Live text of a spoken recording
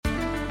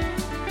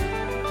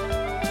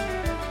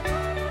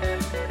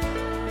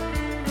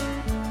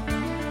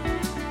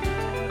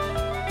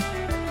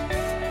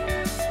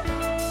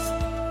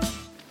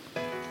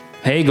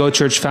Hey,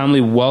 GoChurch family,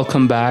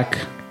 welcome back.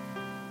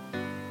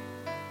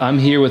 I'm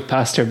here with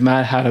Pastor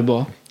Matt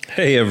Hadabo.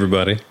 Hey,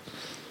 everybody.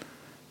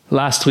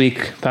 Last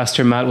week,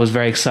 Pastor Matt was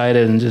very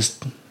excited and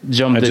just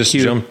jumped the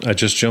queue. I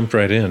just jumped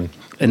right in.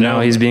 And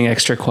now he's being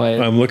extra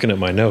quiet. I'm looking at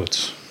my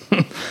notes.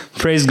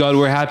 Praise God,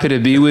 we're happy to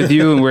be with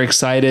you, and we're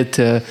excited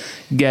to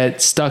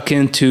get stuck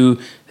into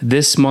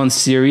this month's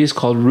series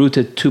called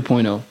Rooted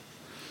 2.0.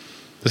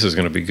 This is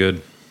going to be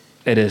good.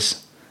 It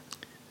is.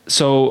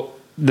 So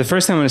the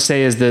first thing I'm going to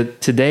say is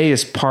that today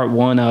is part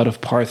 1 out of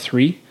part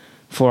 3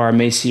 for our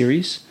May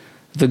series.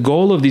 The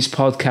goal of these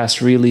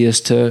podcasts really is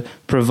to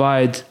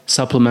provide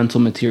supplemental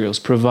materials,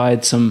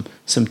 provide some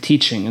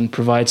teaching, and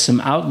provide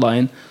some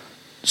outline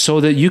so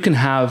that you can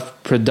have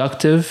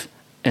productive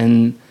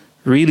and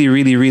really,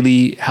 really,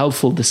 really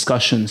helpful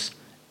discussions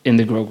in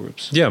the grow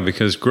groups. Yeah,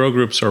 because grow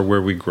groups are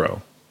where we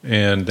grow.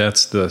 And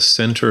that's the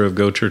center of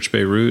GoChurch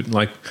Beirut.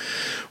 Like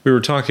we were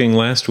talking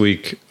last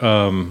week,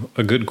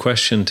 a good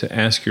question to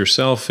ask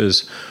yourself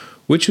is,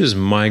 which is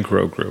my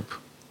grow group?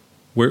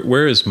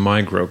 Where is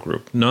my grow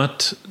group?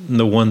 Not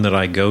the one that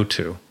I go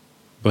to,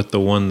 but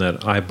the one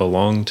that I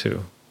belong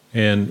to.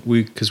 And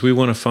because we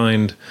want to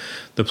find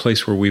the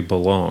place where we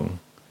belong.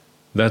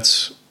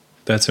 That's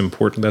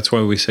important. That's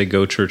why we say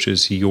GoChurch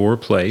is your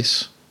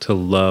place to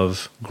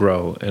love,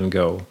 grow, and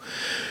go.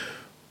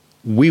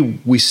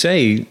 We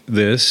say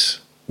this,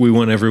 we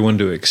want everyone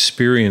to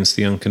experience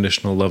the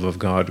unconditional love of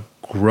God,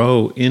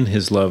 grow in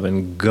his love,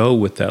 and go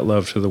with that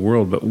love to the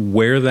world. But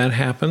where that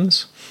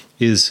happens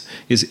is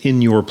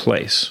in your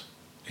place.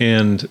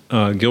 And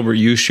Gilbert,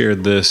 you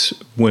shared this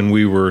when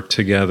we were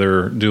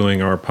together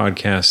doing our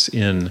podcast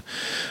in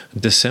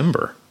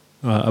December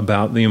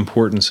about the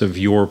importance of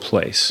your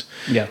place.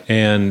 Yeah.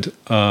 And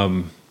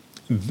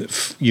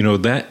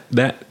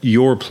that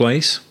your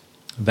place,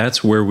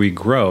 that's where we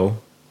grow.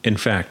 In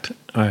fact,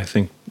 I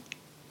think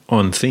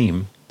on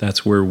theme,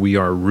 that's where we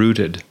are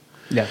rooted.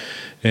 Yeah.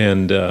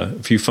 And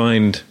if you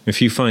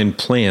find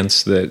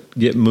plants that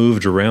get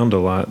moved around a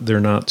lot, they're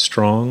not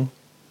strong,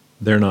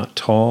 they're not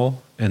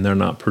tall, and they're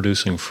not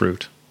producing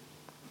fruit.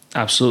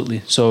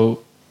 Absolutely.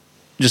 So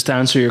just to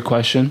answer your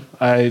question,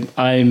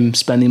 I'm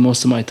spending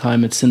most of my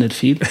time at Synod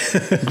Feed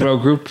Grow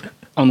Group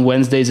on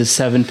Wednesdays at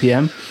 7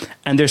 p.m.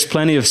 And there's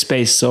plenty of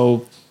space,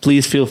 so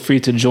please feel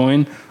free to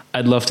join.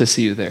 I'd love to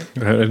see you there.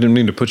 I didn't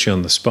mean to put you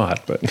on the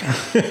spot, but...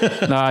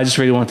 No, I just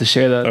really want to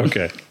share that.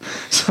 Okay.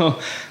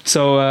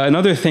 So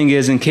another thing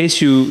is, in case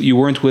you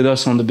weren't with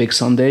us on the Big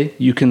Sunday,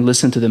 you can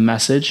listen to the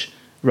message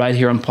right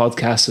here on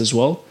podcast as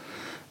well.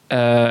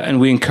 And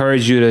we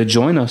encourage you to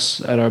join us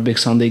at our Big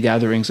Sunday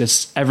gatherings.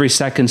 It's every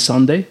second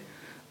Sunday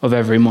of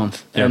every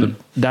month. And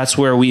that's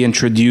where we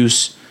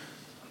introduce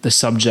the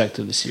subject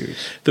of the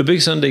series. The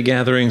Big Sunday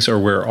gatherings are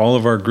where all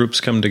of our groups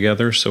come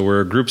together. So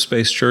we're a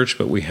groups-based church,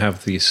 but we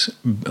have these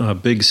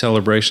big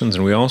celebrations.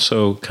 And we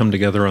also come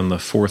together on the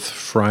 4th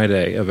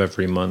Friday of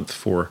every month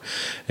for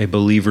a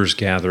believers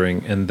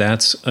gathering. And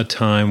that's a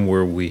time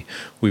where we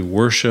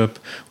worship,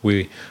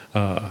 we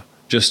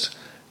just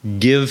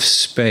give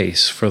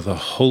space for the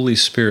Holy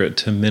Spirit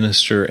to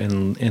minister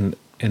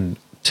and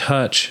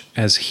touch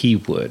as he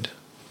would.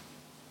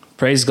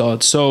 Praise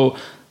God. So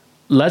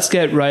let's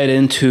get right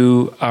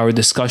into our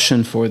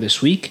discussion for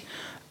this week.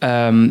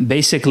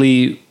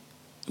 Basically,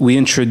 we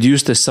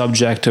introduced the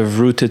subject of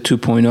Rooted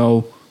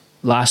 2.0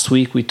 last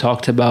week. We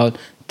talked about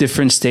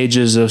different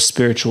stages of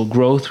spiritual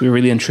growth. We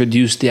really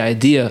introduced the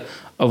idea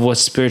of what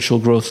spiritual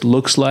growth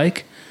looks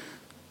like.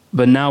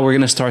 But now we're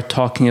going to start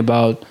talking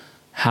about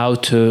how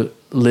to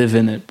live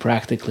in it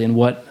practically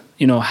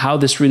and how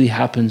this really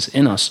happens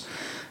in us.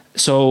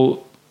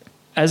 So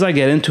as I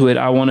get into it,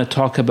 I want to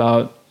talk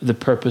about the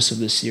purpose of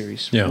this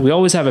series. Yeah. We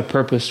always have a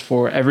purpose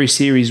for every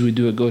series we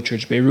do at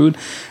GoChurch Beirut,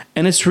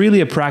 and it's really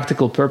a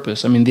practical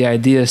purpose. I mean, the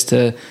idea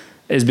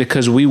is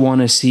because we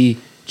want to see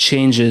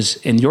changes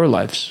in your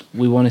lives.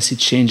 We want to see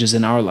changes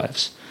in our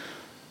lives.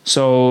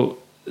 So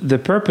the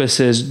purpose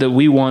is that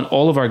we want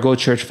all of our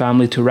GoChurch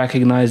family to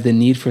recognize the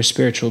need for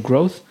spiritual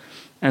growth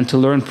and to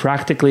learn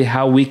practically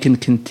how we can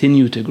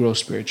continue to grow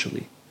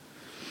spiritually.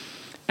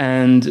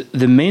 And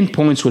the main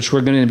points which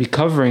we're going to be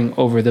covering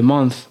over the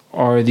month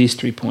are these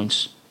 3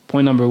 points.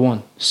 Point number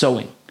 1,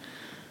 sowing.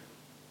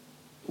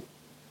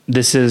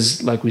 This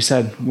is, like we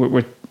said,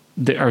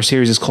 our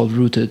series is called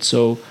Rooted.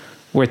 So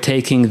we're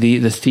taking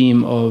the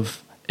theme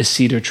of a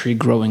cedar tree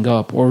growing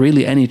up, or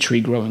really any tree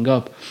growing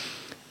up.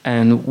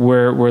 And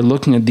we're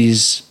looking at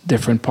these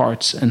different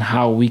parts and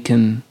how we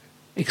can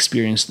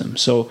experience them.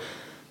 So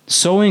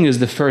sowing is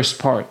the first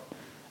part.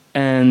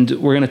 And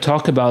we're going to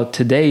talk about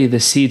today the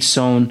seed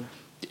sown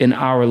in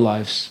our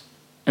lives,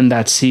 and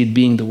that seed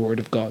being the Word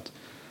of God.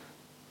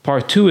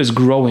 Part 2 is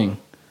growing,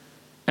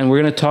 and we're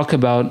going to talk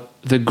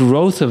about the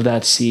growth of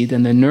that seed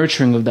and the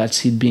nurturing of that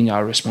seed being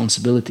our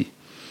responsibility.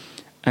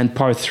 And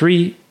part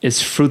 3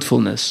 is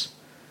fruitfulness,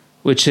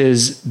 which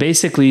is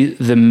basically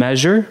the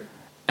measure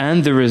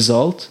and the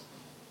result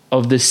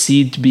of the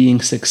seed being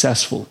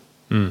successful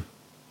in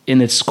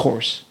its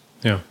course.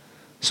 Yeah.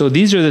 So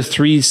these are the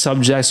 3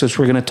 subjects which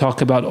we're going to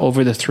talk about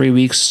over the 3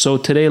 weeks. So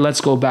today,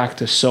 let's go back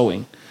to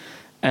sowing.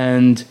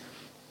 And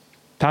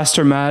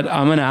Pastor Matt,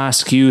 I'm going to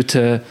ask you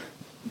to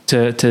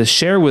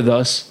share with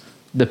us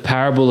the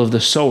parable of the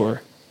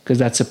sower, because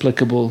that's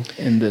applicable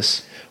in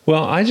this.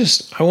 Well, I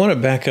want to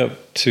back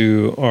up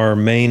to our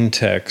main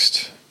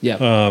text.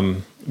 Yeah.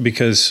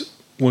 Because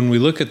when we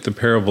look at the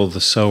parable of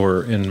the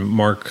sower in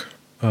Mark,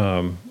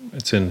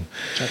 it's in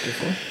Chapter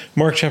 4.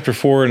 Mark chapter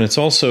 4, and it's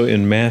also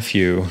in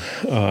Matthew.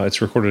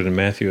 It's recorded in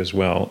Matthew as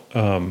well.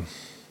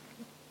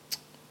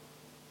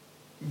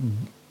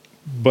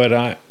 But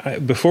I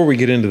before we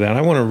get into that,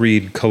 I want to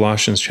read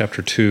Colossians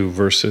chapter 2,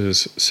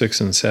 verses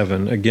 6 and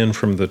 7, again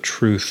from the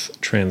Truth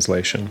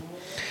translation.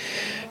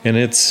 And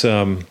it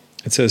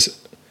says,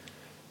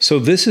 "So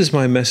this is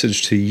my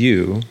message to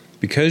you,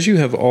 because you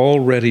have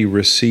already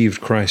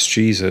received Christ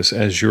Jesus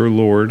as your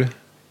Lord,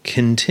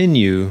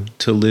 continue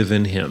to live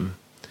in him."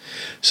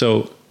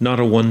 So not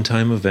a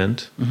one-time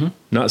event,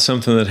 not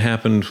something that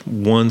happened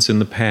once in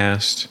the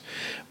past,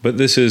 but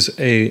this is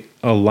a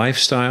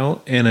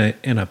lifestyle and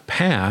a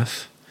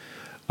path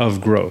of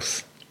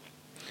growth.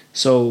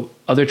 So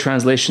other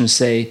translations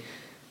say,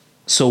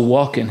 so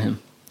walk in him.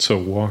 So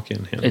walk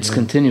in him. It's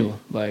continual.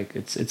 Like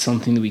it's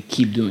something that we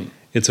keep doing.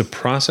 It's a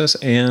process,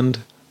 and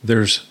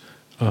there's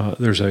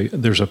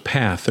a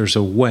path, there's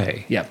a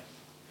way. Yeah.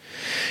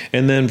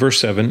 And then verse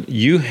 7,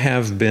 you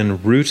have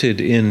been rooted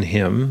in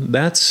him.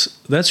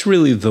 That's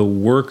really the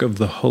work of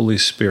the Holy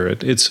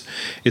Spirit. It's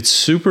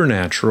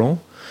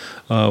supernatural.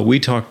 We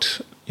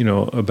talked,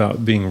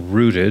 about being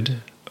rooted,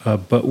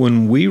 but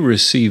when we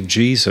receive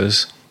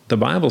Jesus, the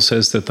Bible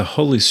says that the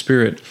Holy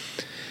Spirit,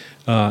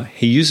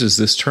 he uses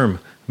this term,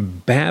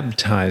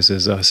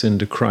 baptizes us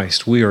into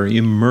Christ. We are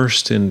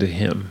immersed into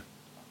him.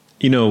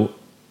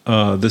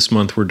 This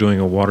month we're doing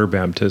a water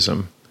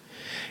baptism,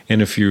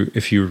 and if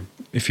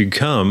you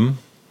come,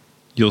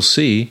 you'll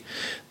see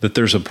that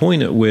there's a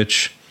point at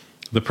which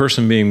the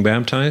person being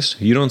baptized,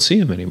 you don't see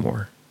him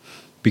anymore,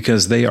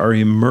 because they are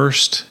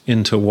immersed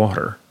into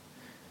water.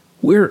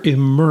 We're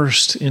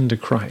immersed into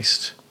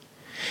Christ,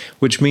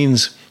 which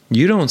means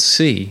you don't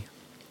see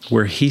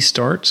where he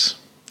starts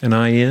and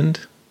I end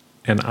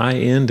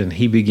and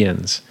he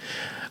begins.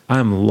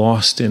 I'm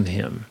lost in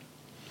him.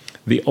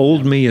 The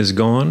old me is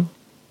gone,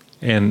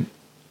 and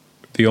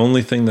the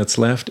only thing that's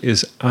left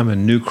is I'm a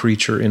new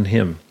creature in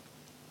him.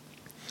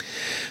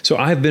 So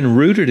I've been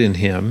rooted in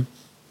him.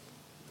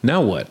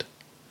 Now what?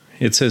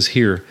 It says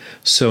here,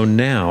 so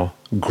now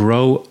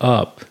grow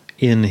up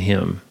in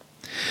him.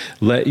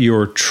 Let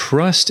your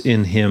trust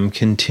in him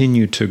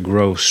continue to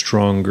grow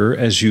stronger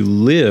as you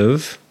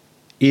live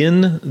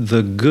in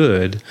the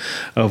good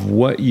of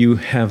what you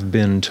have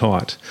been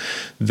taught.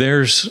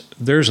 There's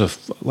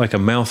a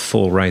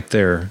mouthful right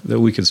there that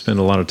we could spend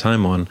a lot of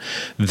time on.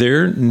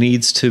 There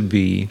needs to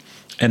be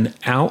an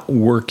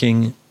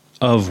outworking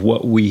of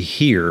what we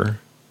hear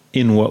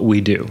in what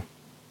we do.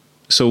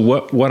 So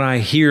what I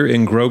hear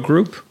in Grow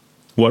Group,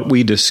 what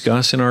we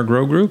discuss in our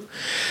Grow Group,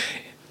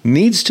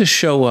 needs to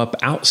show up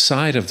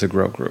outside of the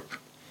Grow Group.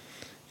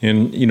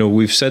 And,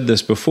 we've said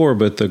this before,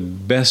 but the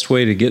best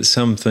way to get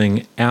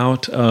something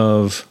out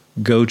of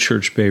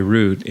GoChurch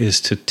Beirut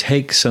is to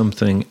take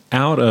something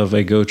out of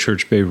a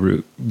GoChurch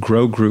Beirut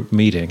Grow Group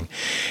meeting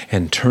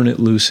and turn it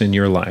loose in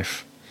your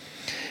life.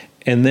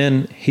 And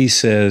then he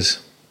says,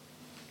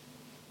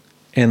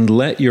 and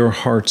let your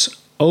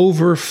hearts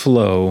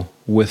overflow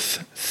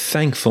with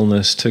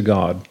thankfulness to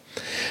God.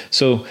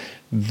 So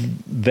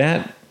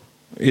that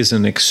is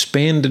an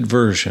expanded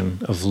version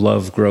of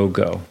Love, Grow,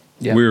 Go.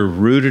 Yeah. We're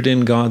rooted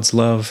in God's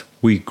love.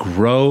 We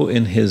grow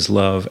in his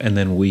love, and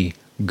then we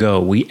go.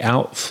 We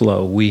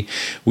outflow. We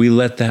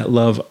let that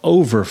love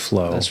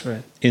overflow. That's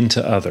right.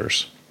 Into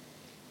others.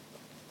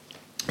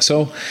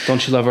 So,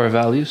 don't you love our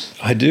values?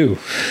 I do.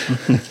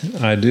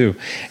 I do.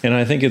 And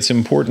I think it's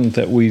important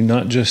that we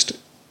not just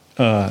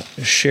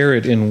share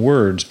it in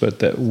words, but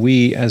that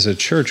we as a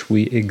church,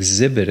 we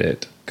exhibit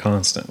it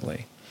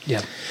constantly.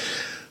 Yeah.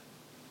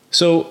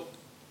 So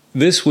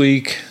this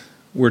week,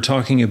 we're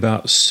talking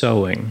about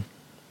sowing.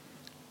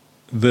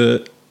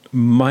 The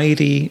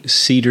mighty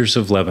cedars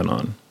of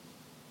Lebanon,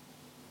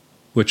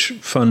 which,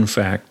 fun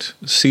fact,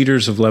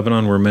 cedars of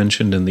Lebanon were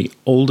mentioned in the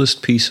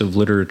oldest piece of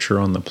literature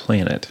on the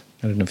planet.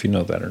 I don't know if you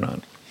know that or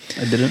not.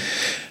 I didn't.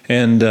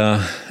 And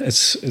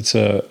it's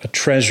a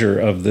treasure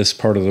of this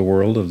part of the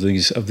world, of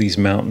these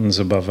mountains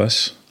above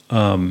us.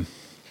 The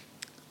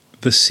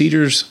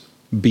cedars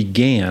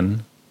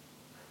began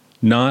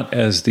not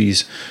as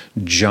these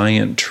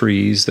giant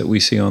trees that we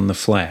see on the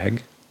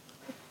flag.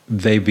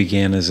 They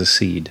began as a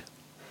seed.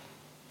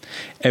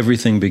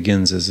 Everything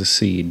begins as a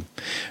seed.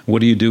 What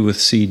do you do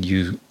with seed?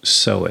 You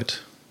sow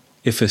it.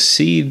 If a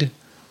seed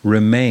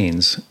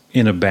remains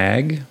in a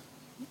bag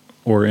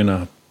or in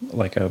a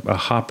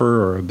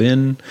hopper or a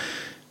bin,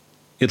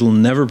 it'll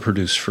never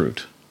produce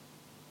fruit.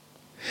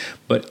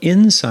 But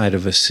inside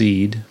of a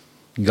seed,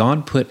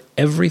 God put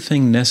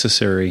everything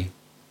necessary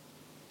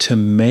to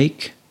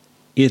make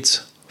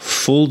its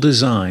full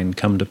design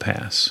come to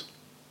pass.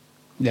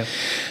 Yeah.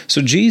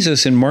 So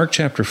Jesus in Mark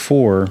chapter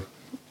 4,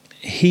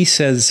 he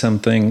says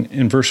something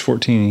in verse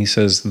 14. He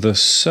says, the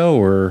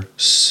sower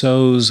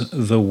sows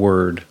the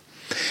word.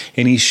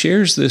 And he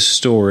shares this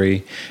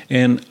story,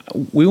 and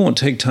we won't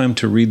take time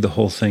to read the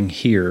whole thing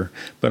here,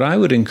 but I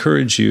would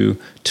encourage you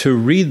to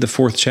read the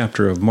 4th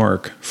chapter of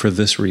Mark for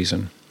this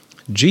reason.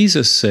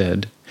 Jesus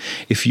said,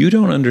 if you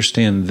don't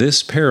understand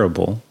this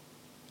parable,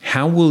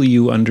 how will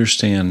you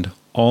understand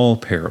all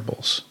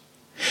parables?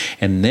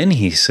 And then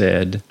he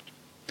said,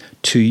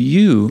 to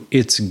you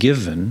it's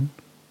given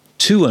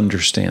to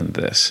understand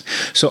this.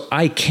 So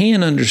I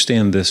can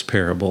understand this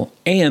parable,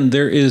 and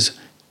there is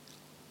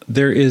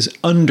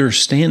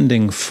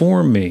understanding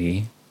for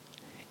me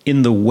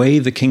in the way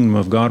the kingdom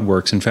of God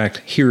works. In fact,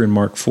 here in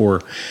Mark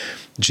 4,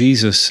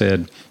 Jesus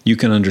said, you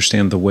can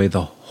understand the way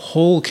the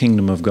whole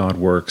kingdom of God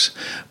works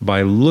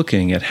by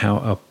looking at how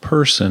a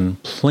person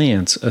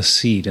plants a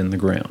seed in the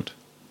ground.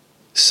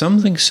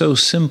 Something so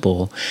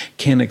simple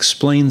can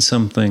explain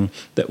something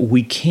that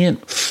we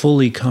can't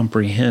fully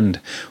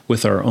comprehend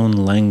with our own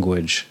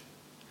language.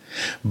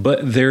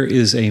 But there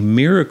is a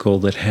miracle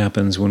that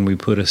happens when we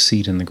put a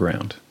seed in the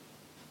ground.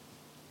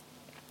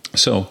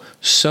 So,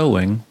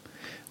 sowing,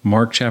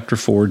 Mark chapter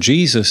 4,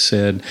 Jesus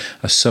said,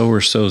 a sower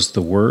sows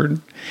the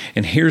word.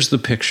 And here's the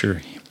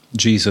picture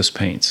Jesus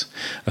paints.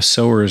 A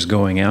sower is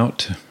going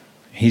out,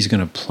 he's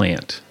going to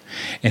plant,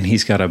 and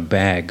he's got a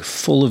bag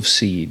full of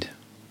seed,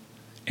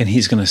 and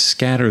he's going to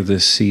scatter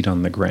this seed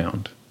on the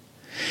ground.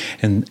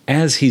 And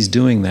as he's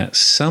doing that,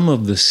 some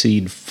of the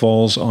seed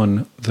falls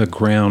on the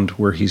ground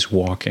where he's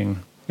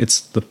walking.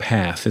 It's the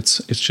path. It's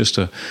just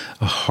a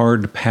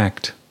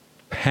hard-packed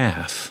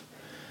path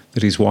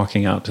that he's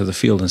walking out to the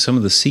field, and some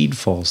of the seed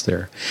falls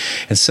there.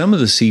 And some of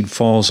the seed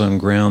falls on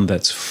ground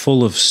that's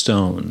full of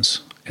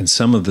stones, and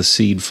some of the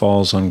seed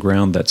falls on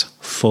ground that's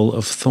full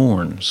of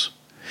thorns.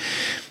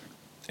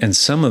 And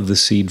some of the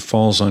seed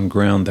falls on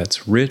ground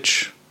that's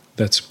rich,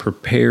 that's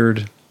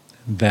prepared,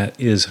 that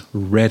is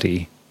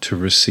ready to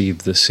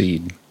receive the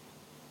seed.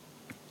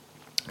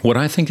 What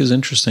I think is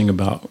interesting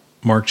about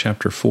Mark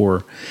chapter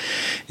 4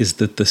 is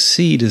that the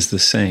seed is the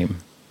same,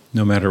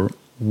 no matter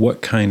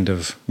what kind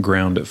of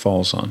ground it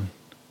falls on.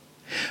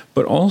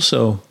 But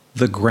also,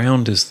 the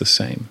ground is the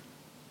same.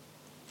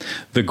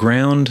 The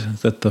ground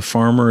that the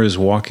farmer is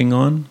walking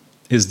on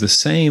is the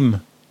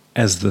same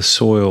as the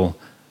soil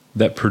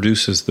that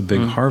produces the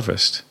big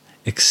harvest,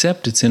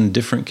 except it's in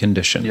different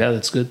condition. Yeah,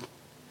 that's good.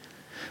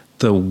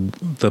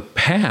 The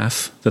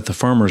path that the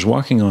farmer is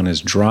walking on is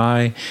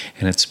dry,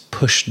 and it's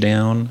pushed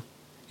down,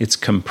 it's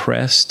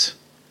compressed,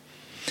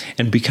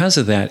 and because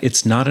of that,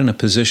 it's not in a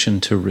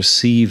position to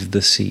receive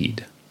the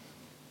seed.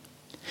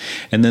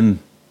 And then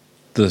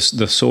the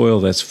soil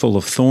that's full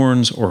of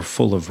thorns or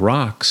full of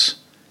rocks,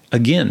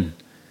 again,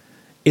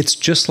 it's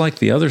just like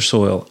the other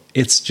soil,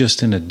 it's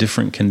just in a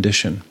different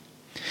condition.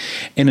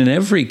 And in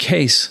every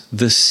case,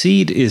 the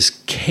seed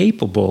is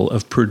capable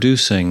of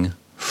producing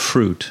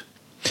fruit,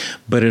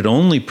 but it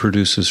only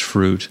produces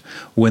fruit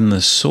when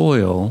the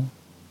soil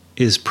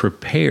is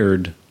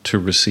prepared to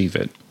receive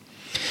it.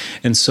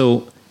 And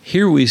so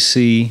here we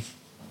see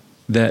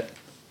that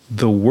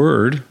the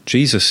word,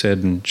 Jesus said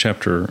in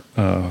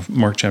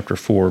Mark chapter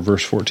 4,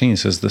 verse 14, he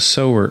says, the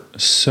sower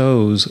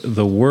sows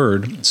the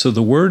word. So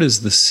the word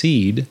is the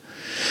seed.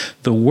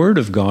 The word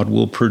of God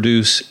will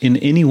produce in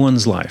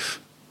anyone's life.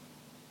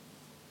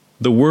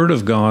 The word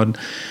of God,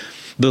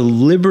 the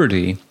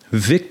liberty,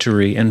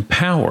 victory, and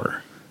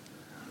power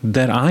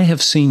that I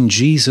have seen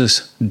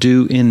Jesus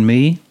do in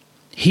me,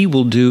 he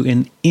will do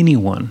in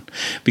anyone,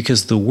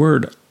 because the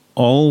word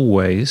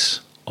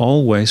always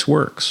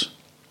works.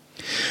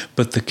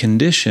 But the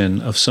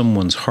condition of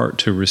someone's heart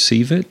to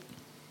receive it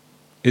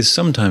is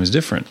sometimes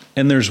different.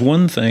 And there's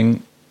one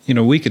thing,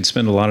 we could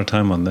spend a lot of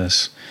time on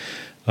this.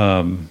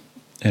 And,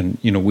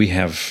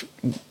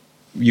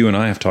 you and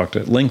I have talked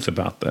at length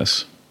about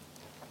this.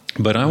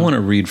 But I want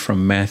to read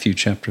from Matthew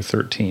chapter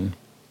 13.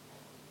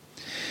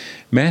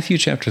 Matthew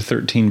chapter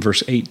 13,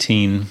 verse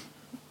 18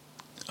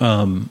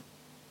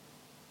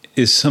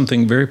 is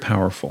something very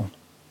powerful.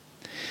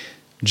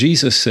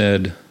 Jesus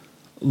said,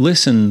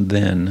 listen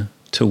then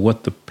to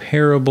what the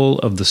parable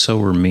of the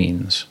sower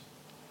means.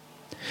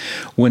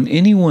 When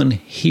anyone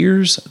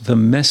hears the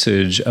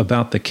message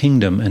about the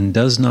kingdom and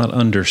does not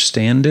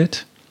understand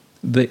it,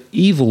 the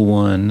evil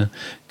one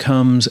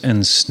comes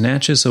and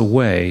snatches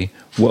away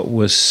what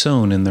was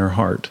sown in their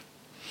heart.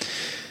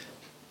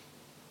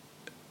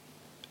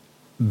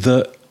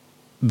 The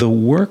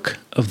work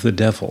of the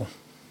devil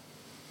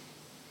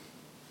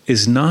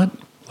is not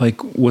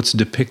like what's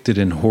depicted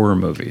in horror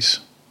movies,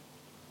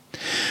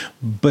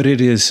 but it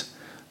is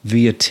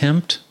the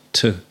attempt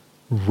to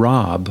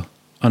rob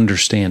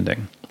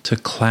understanding, to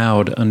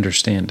cloud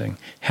understanding.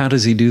 How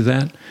does he do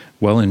that?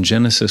 Well, in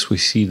Genesis, we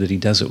see that he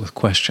does it with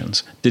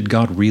questions. Did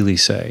God really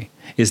say?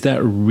 Is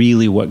that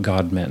really what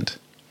God meant?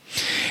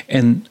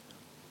 And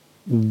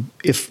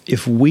if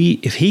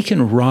he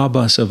can rob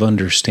us of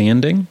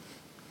understanding,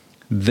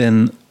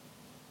 then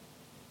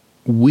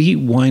we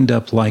wind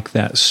up like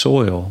that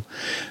soil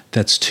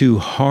that's too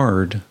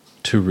hard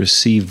to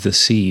receive the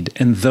seed.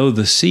 And though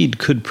the seed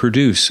could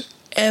produce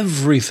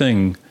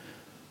everything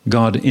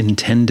God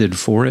intended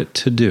for it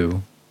to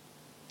do,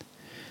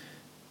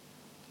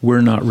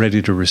 we're not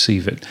ready to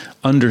receive it.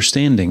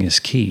 Understanding is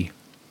key.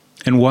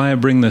 And why I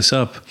bring this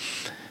up,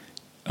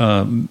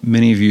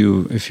 many of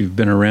you, if you've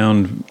been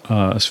around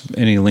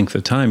any length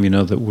of time, you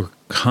know that we're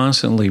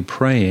constantly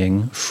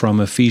praying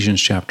from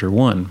Ephesians chapter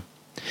 1.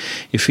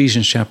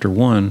 Ephesians chapter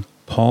 1,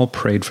 Paul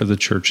prayed for the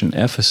church in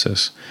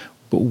Ephesus.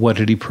 But what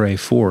did he pray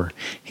for?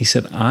 He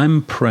said,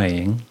 I'm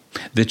praying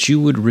that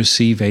you would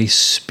receive a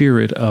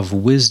spirit of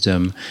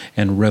wisdom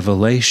and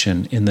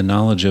revelation in the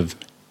knowledge of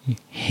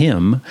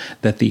Him,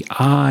 that the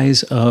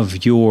eyes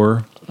of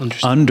your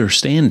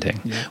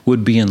understanding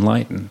would be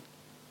enlightened.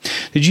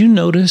 Did you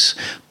notice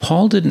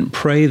Paul didn't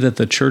pray that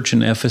the church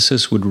in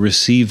Ephesus would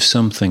receive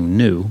something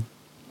new?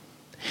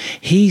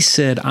 He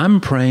said, I'm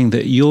praying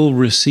that you'll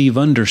receive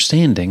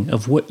understanding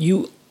of what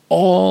you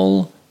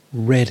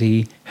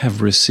already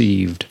have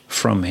received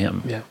from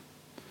Him. Yeah.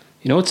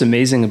 You know what's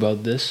amazing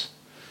about this?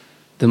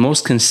 The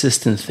most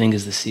consistent thing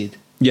is the seed.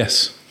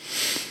 Yes.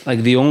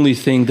 Like the only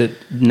thing that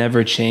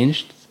never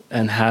changed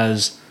and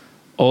has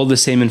all the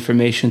same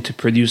information to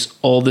produce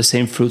all the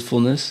same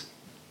fruitfulness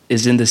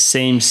is in the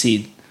same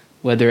seed,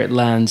 whether it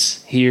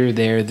lands here,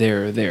 there,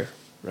 or there,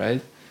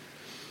 right?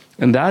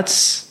 And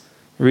that's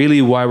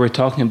really why we're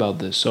talking about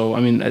this. So, I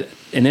mean,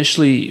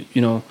 initially,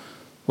 you know,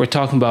 we're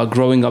talking about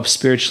growing up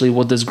spiritually.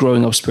 What does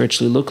growing up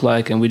spiritually look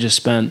like? And we just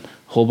spent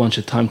a whole bunch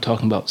of time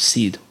talking about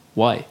seed.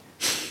 Why?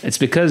 It's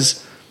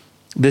because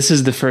this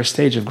is the first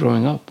stage of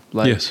growing up.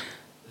 Like, yes.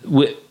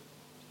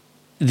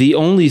 The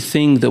only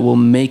thing that will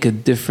make a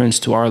difference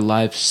to our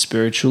lives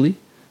spiritually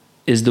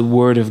is the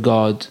Word of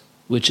God,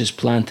 which is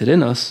planted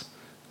in us,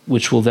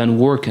 which will then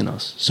work in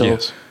us. So,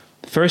 yes.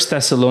 1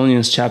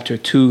 Thessalonians chapter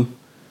 2,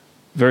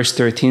 verse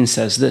 13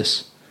 says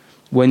this: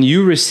 when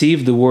you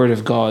received the Word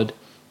of God,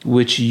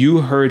 which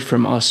you heard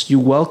from us, you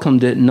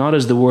welcomed it not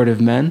as the word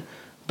of men,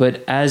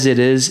 but as it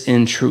is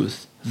in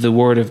truth, the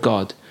Word of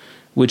God,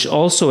 which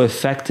also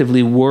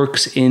effectively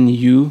works in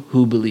you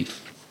who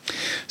believe.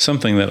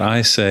 Something that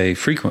I say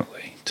frequently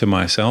to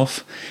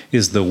myself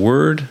is the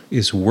Word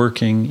is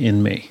working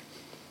in me.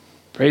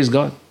 Praise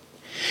God.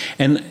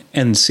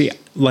 And see,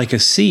 like a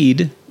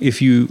seed,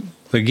 if you,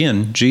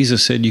 again,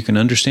 Jesus said you can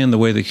understand the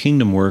way the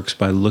kingdom works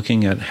by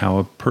looking at how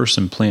a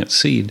person plants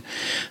seed.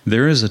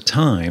 There is a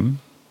time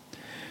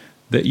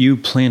that you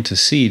plant a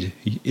seed,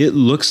 it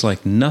looks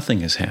like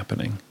nothing is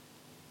happening,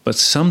 but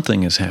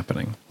something is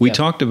happening. We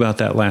talked about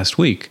that last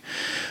week.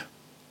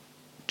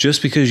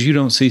 Just because you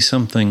don't see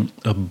something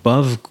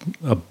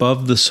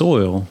above the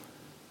soil,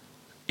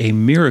 a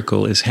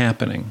miracle is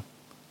happening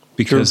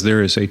because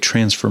there is a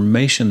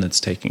transformation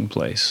that's taking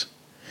place.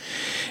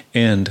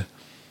 And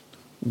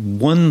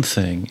one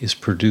thing is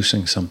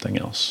producing something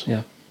else.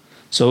 Yeah.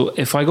 So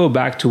if I go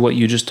back to what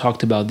you just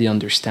talked about, the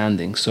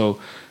understanding. So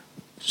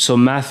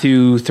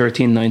Matthew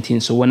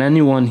 13:19. So when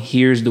anyone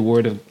hears the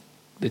word of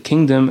the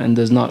kingdom and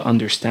does not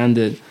understand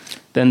it,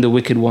 then the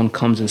wicked one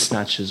comes and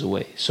snatches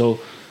away. So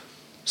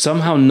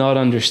somehow not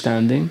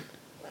understanding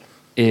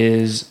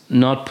is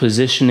not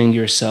positioning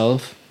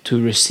yourself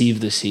to receive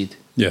the seed.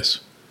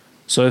 Yes.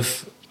 So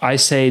if I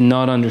say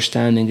not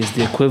understanding is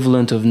the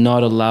equivalent of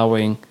not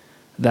allowing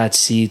that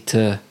seed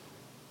to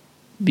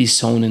be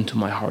sown into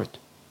my heart,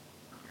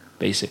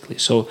 basically.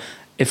 So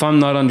if I'm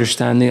not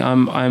understanding,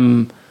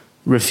 I'm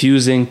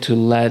refusing to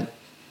let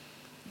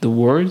the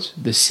words,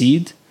 the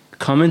seed,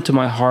 come into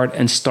my heart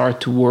and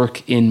start to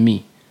work in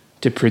me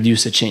to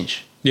produce a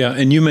change. Yeah,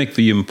 and you make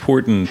the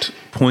important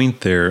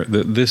point there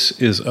that this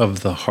is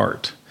of the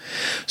heart.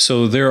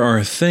 So there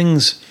are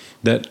things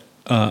that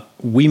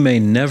we may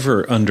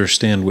never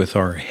understand with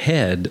our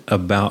head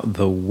about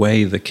the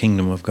way the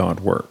kingdom of God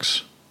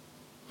works.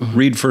 Mm-hmm.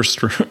 Read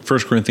 1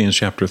 Corinthians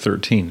chapter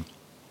 13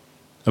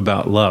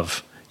 about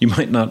love. You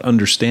might not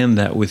understand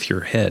that with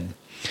your head,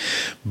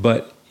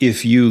 but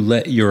if you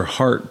let your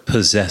heart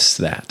possess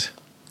that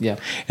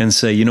and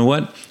say, you know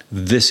what,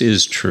 this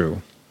is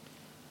true.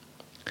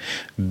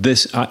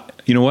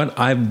 You know what,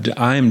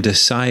 I'm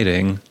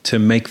deciding to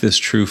make this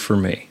true for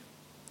me.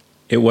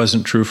 It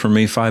wasn't true for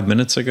me 5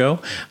 minutes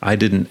ago. I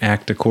didn't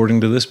act according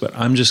to this, but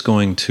I'm just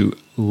going to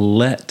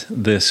let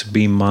this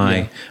be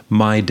my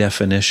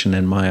definition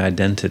and my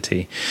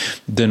identity.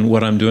 Then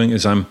what I'm doing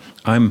is I'm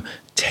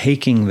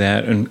taking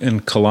that,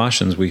 in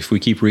Colossians, if we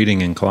keep reading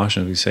in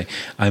Colossians, we say,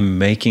 I'm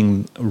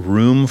making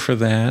room for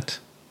that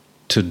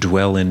to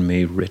dwell in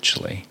me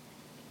richly.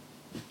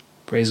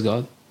 Praise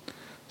God.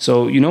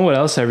 So you know what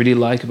else I really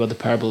like about the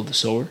parable of the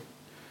sower?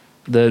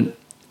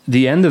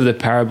 The end of the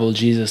parable,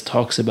 Jesus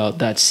talks about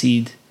that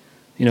seed.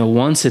 You know,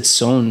 once it's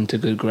sown into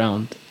good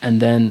ground,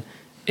 and then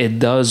it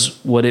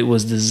does what it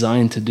was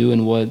designed to do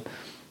and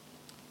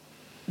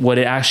what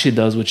it actually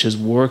does, which is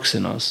works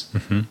in us,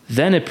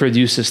 then it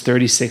produces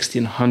 30, 60,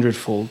 and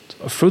 100-fold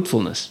of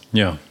fruitfulness.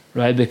 Yeah.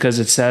 Right? Because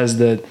it says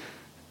that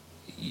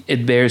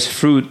it bears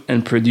fruit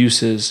and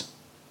produces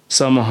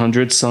some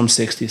 100, some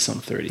 60, some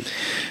 30.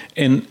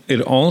 And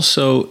it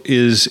also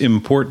is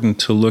important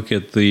to look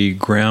at the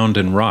ground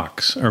and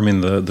rocks. I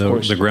mean,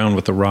 the ground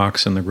with the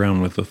rocks and the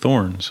ground with the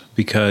thorns,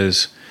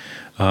 because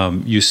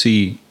you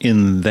see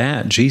in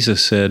that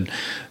Jesus said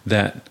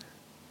that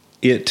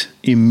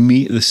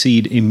the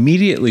seed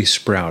immediately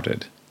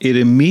sprouted.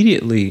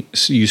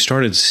 You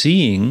started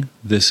seeing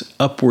this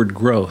upward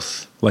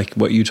growth, like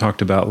what you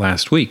talked about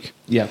last week.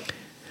 Yeah.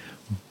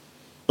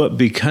 But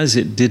because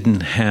it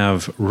didn't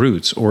have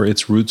roots, or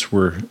its roots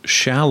were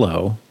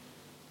shallow,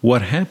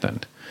 what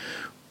happened?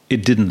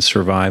 It didn't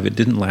survive. It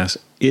didn't last.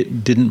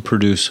 It didn't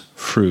produce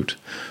fruit.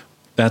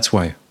 That's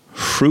why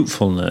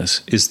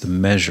fruitfulness is the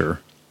measure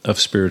of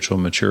spiritual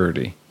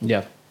maturity.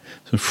 Yeah.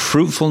 So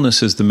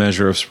fruitfulness is the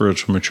measure of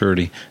spiritual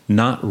maturity,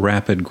 not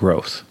rapid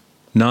growth.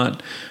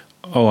 Not,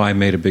 oh, I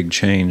made a big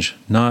change.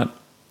 Not,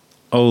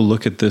 oh,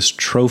 look at this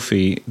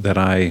trophy that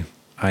I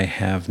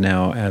have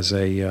now as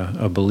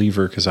a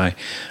believer because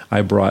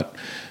I brought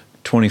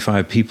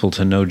 25 people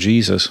to know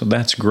Jesus. Well,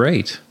 that's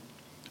great.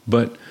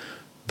 But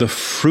the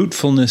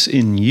fruitfulness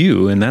in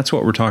you, and that's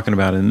what we're talking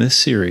about in this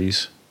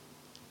series,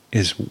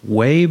 is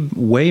way,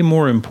 way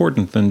more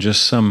important than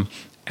just some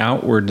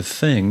outward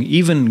thing,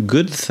 even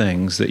good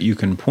things that you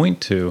can point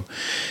to.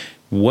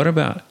 What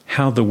about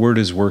how the word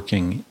is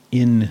working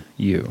in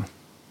you?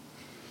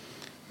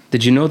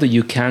 Did you know that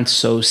you can't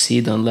sow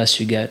seed unless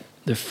you get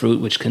the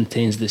fruit which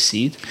contains the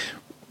seed?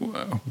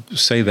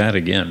 Say that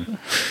again.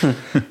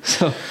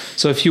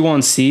 So if you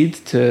want seed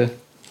to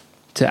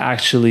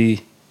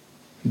actually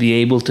be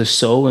able to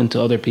sow into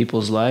other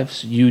people's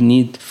lives, you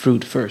need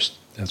fruit first.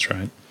 That's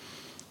right.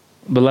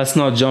 But let's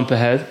not jump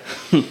ahead.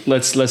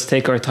 Let's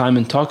take our time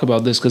and talk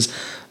about this, because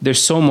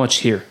there's so much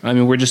here. I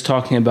mean, we're just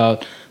talking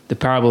about the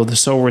parable of the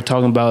sower. We're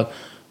talking about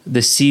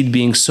the seed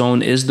being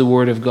sown is the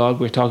word of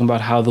God. We're talking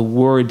about how the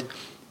word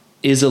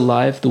is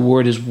alive. The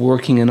word is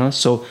working in us.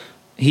 So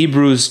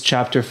Hebrews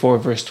chapter 4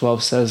 verse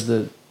 12 says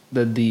that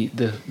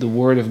the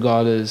word of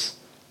God is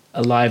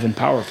alive and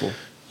powerful.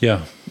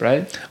 Yeah.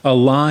 Right?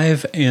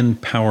 Alive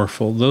and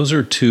powerful. Those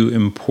are two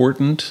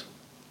important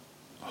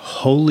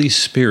Holy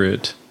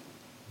Spirit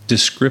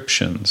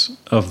descriptions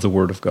of the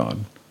Word of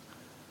God.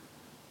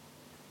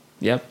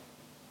 Yep.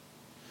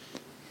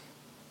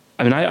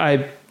 I mean,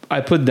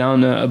 I put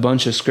down a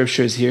bunch of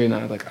scriptures here, and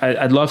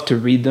I'd love to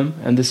read them,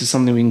 and this is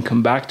something we can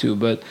come back to.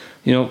 But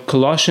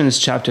Colossians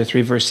chapter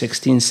 3 verse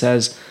 16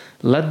 says,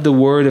 "Let the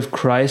word of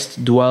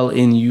Christ dwell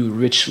in you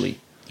richly,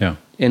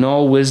 in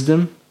all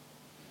wisdom,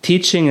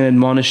 teaching and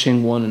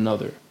admonishing one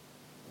another."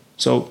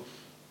 So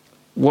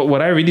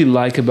what I really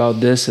like about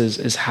this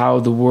is how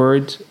the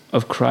word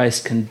of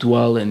Christ can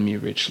dwell in me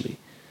richly,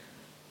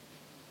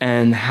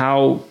 and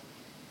how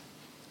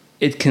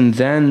it can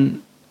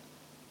then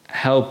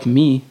help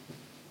me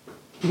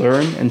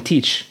learn and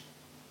teach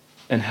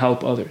and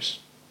help others.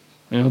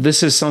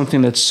 This is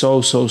something that's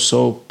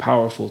so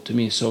powerful to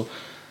me. So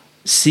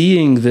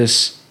seeing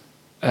this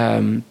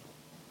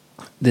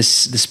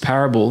this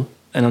parable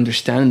and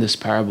understanding this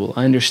parable,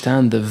 I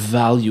understand the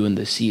value in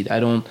the seed. I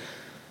don't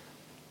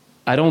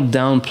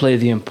downplay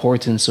the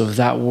importance of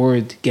that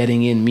word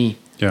getting in me,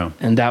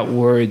 and that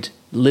word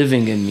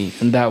living in me,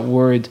 and that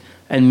word,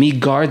 and me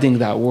guarding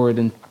that word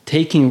and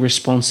taking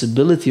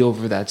responsibility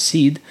over that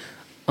seed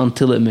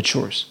until it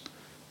matures.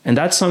 And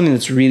that's something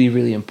that's really,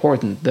 really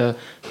important. The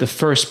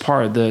first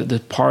part,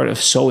 the part of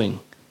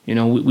sowing.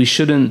 We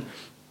shouldn't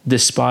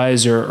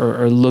despise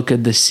or look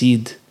at the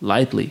seed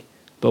lightly,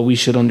 but we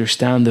should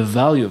understand the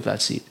value of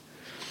that seed.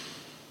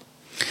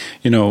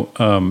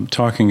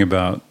 Talking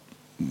about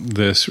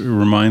this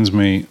reminds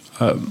me,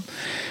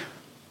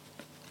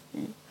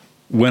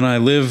 when I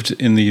lived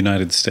in the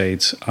United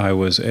States, I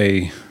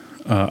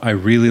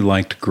really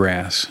liked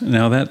grass.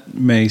 Now that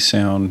may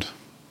sound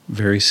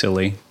very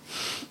silly,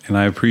 and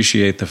I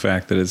appreciate the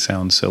fact that it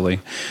sounds silly,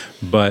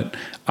 but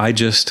I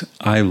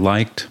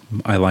liked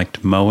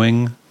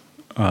mowing,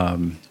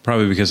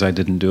 probably because I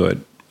didn't do it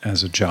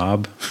as a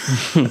job.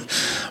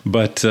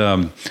 But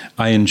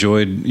I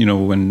enjoyed,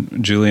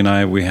 when Julie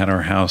and we had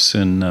our house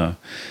in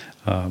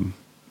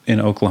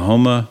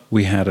Oklahoma,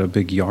 we had a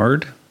big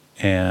yard,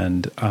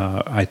 and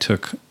I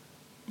took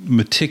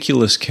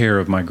meticulous care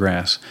of my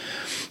grass.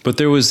 But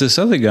there was this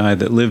other guy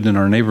that lived in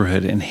our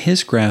neighborhood, and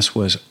his grass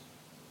was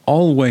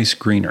always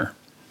greener.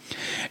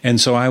 And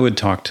so I would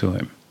talk to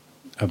him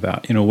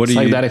about, what do you...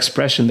 It's like that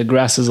expression, the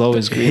grass is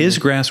always greener. His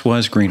grass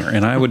was greener.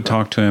 And I would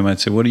talk to him.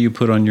 I'd say, what do you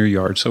put on your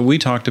yard? So we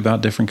talked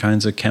about different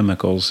kinds of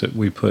chemicals that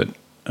we put,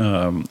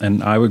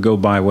 and I would go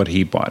buy what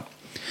he bought.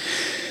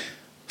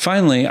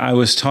 Finally, I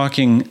was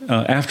talking,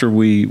 after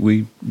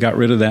we got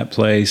rid of that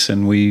place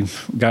and we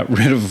got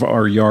rid of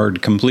our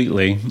yard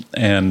completely,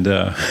 and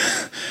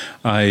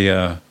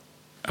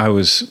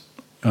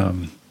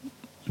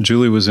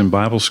Julie was in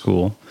Bible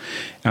school.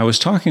 I was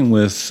talking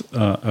with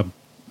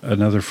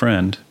another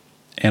friend,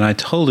 and I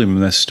told him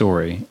this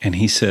story, and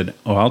he said,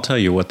 "Oh, I'll tell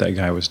you what that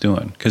guy was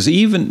doing." Because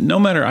even, no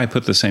matter, I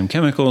put the same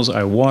chemicals,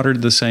 I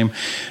watered the same,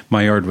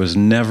 my yard was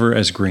never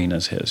as green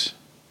as his.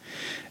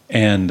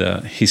 And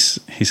he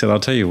said, "I'll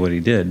tell you what he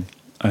did.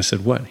 I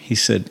said, what? He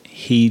said,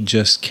 he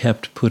just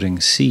kept putting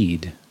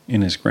seed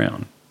in his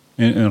ground,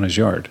 in his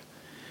yard.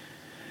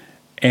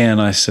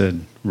 And I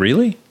said,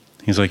 really?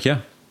 He's like,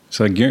 yeah.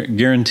 So I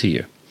guarantee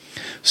you.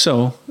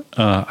 So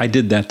I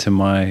did that to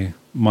my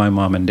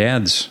mom and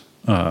dad's,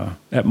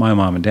 at my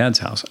mom and dad's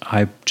house.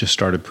 I just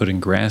started putting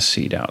grass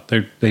seed out.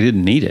 They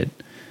didn't need it.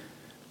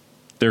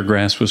 Their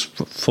grass was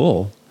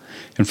full.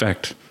 In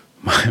fact,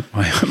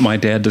 my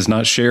dad does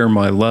not share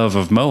my love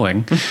of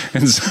mowing,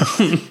 and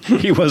so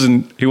he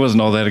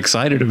wasn't all that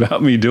excited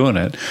about me doing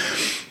it.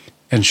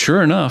 And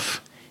sure enough,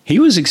 he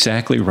was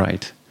exactly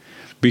right,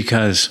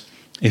 because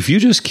if you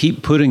just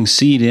keep putting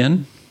seed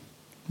in,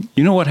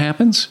 you know what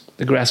happens?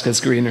 The grass gets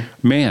greener.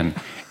 Man,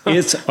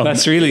 it's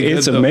that's really good.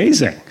 It's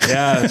amazing.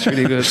 Yeah, it's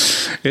really good.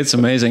 It's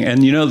amazing.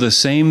 And you know, the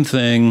same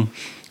thing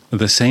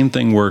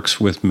works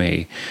with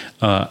me.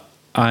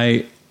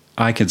 I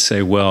could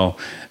say, well,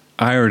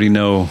 I already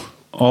know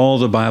all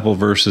the Bible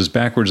verses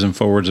backwards and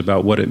forwards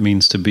about what it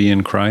means to be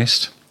in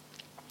Christ,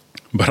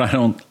 but I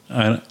don't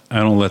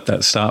let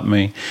that stop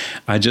me.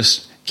 I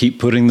just keep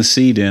putting the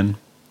seed in.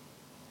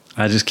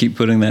 I just keep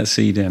putting that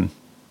seed in.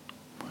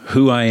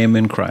 Who I am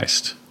in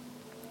Christ.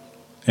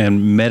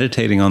 And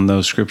meditating on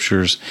those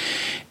scriptures.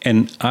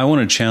 And I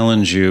want to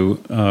challenge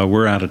you,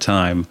 we're out of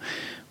time,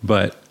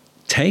 but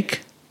take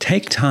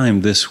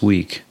time this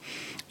week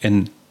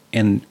and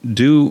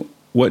do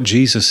what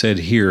Jesus said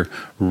here.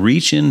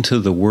 Reach into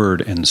the Word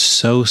and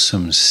sow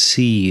some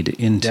seed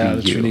into you. Yeah,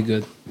 that's really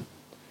good.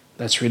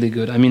 That's really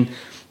good. I mean,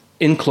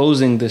 in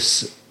closing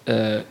this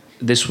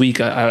week,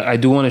 I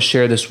do want to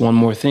share this one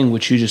more thing,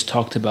 which you just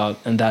talked about,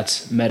 and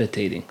that's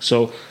meditating.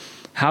 So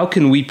how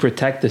can we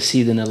protect the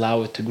seed and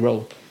allow it to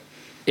grow?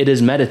 It is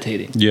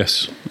meditating.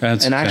 Yes,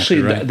 that's and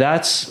actually exactly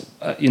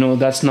right.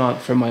 That's not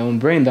from my own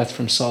brain. That's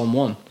from Psalm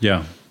 1.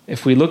 Yeah.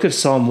 If we look at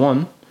Psalm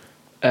 1,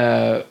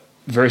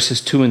 verses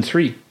 2 and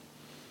 3.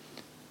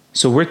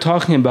 So we're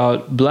talking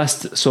about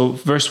blessed. So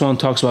verse 1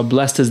 talks about,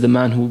 blessed is the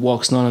man who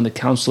walks not in the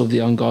counsel of the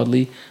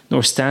ungodly,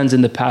 nor stands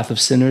in the path of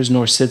sinners,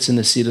 nor sits in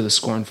the seat of the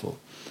scornful.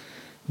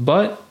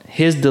 But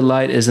his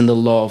delight is in the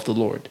law of the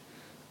Lord.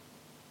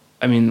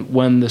 I mean,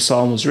 when the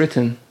psalm was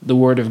written, the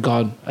word of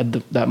God at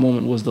that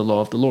moment was the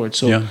law of the Lord.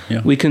 So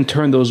we can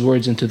turn those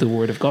words into the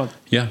word of God.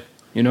 Yeah.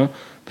 You know,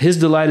 his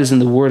delight is in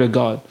the word of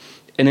God.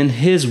 And in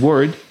his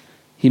word,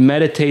 he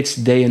meditates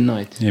day and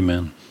night.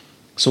 Amen.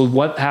 So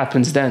what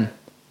happens then?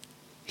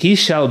 He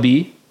shall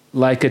be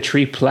like a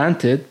tree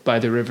planted by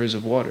the rivers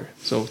of water.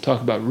 So talk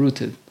about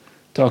rooted,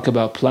 talk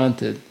about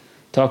planted,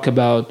 talk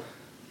about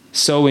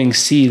sowing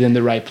seed in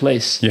the right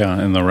place. Yeah,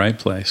 in the right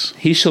place.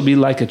 He shall be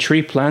like a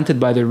tree planted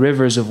by the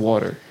rivers of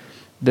water,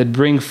 that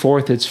bring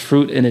forth its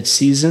fruit in its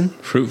season.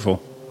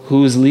 Fruitful.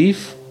 Whose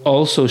leaf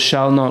also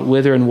shall not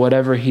wither, and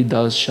whatever he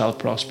does shall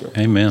prosper.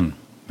 Amen.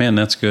 Man,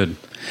 that's good.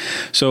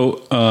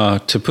 So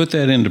to put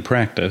that into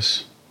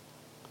practice,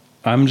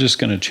 I'm just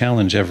going to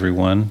challenge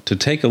everyone to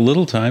take a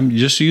little time.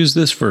 Just use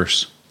this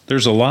verse.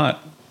 There's a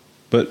lot,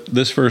 but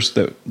this verse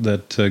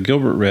that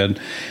Gilbert read,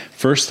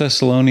 1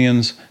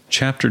 Thessalonians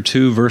chapter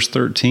 2, verse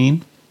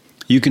 13,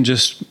 you can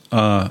just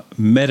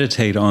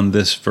meditate on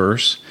this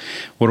verse.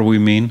 What do we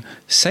mean?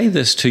 Say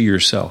this to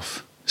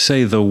yourself.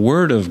 Say, the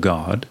Word of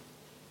God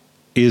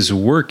is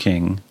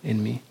working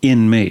In me.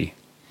 In me.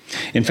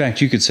 In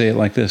fact, you could say it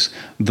like this.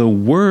 The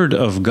Word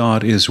of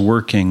God is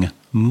working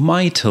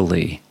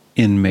mightily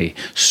in me,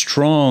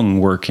 strong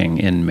working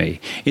in me.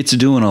 It's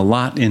doing a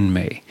lot in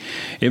me.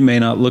 It may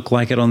not look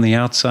like it on the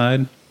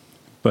outside,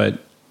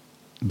 but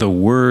the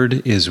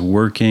Word is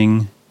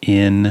working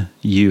in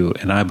you,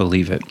 and I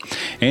believe it.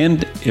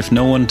 And if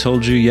no one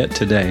told you yet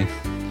today,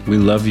 we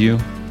love you,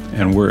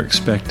 and we're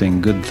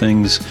expecting good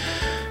things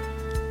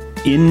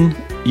in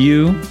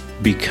you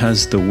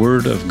because the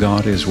Word of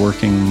God is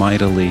working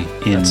mightily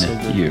in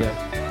you.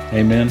 Yeah.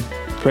 Amen.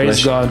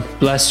 Praise God.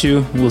 Bless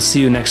you. We'll see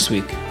you next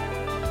week.